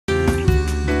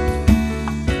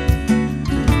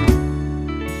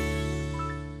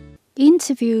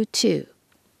Interview 2.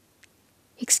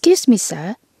 Excuse me,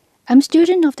 sir. I'm a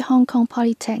student of the Hong Kong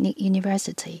Polytechnic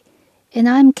University, and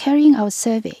I'm carrying out a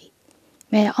survey.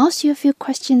 May I ask you a few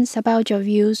questions about your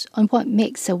views on what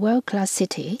makes a world-class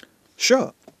city?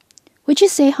 Sure. Would you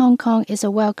say Hong Kong is a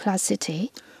world-class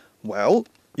city? Well,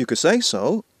 you could say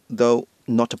so, though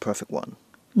not a perfect one.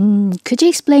 Could you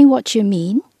explain what you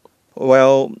mean?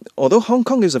 Well, although Hong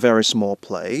Kong is a very small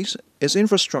place, its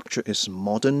infrastructure is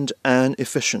modern and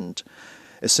efficient.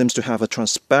 It seems to have a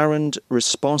transparent,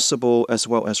 responsible as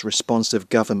well as responsive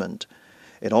government.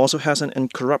 It also has an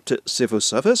uncorrupted civil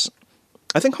service.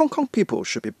 I think Hong Kong people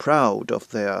should be proud of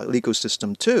their legal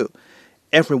system too.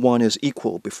 Everyone is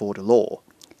equal before the law.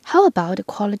 How about the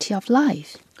quality of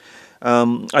life?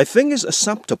 I think it's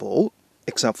acceptable,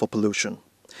 except for pollution.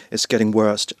 It's getting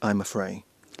worse, I'm afraid.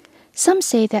 Some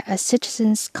say that a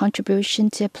citizen's contribution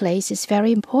to a place is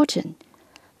very important.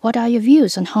 What are your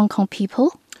views on Hong Kong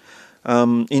people?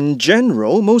 In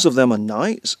general, most of them are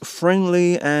nice,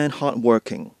 friendly, and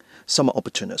hardworking. Some are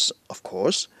opportunists, of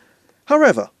course.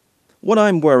 However, what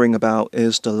I'm worrying about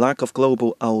is the lack of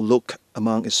global outlook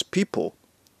among its people.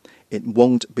 It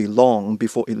won't be long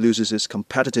before it loses its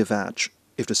competitive edge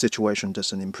if the situation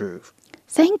doesn't improve.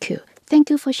 Thank you. Thank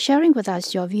you for sharing with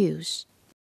us your views.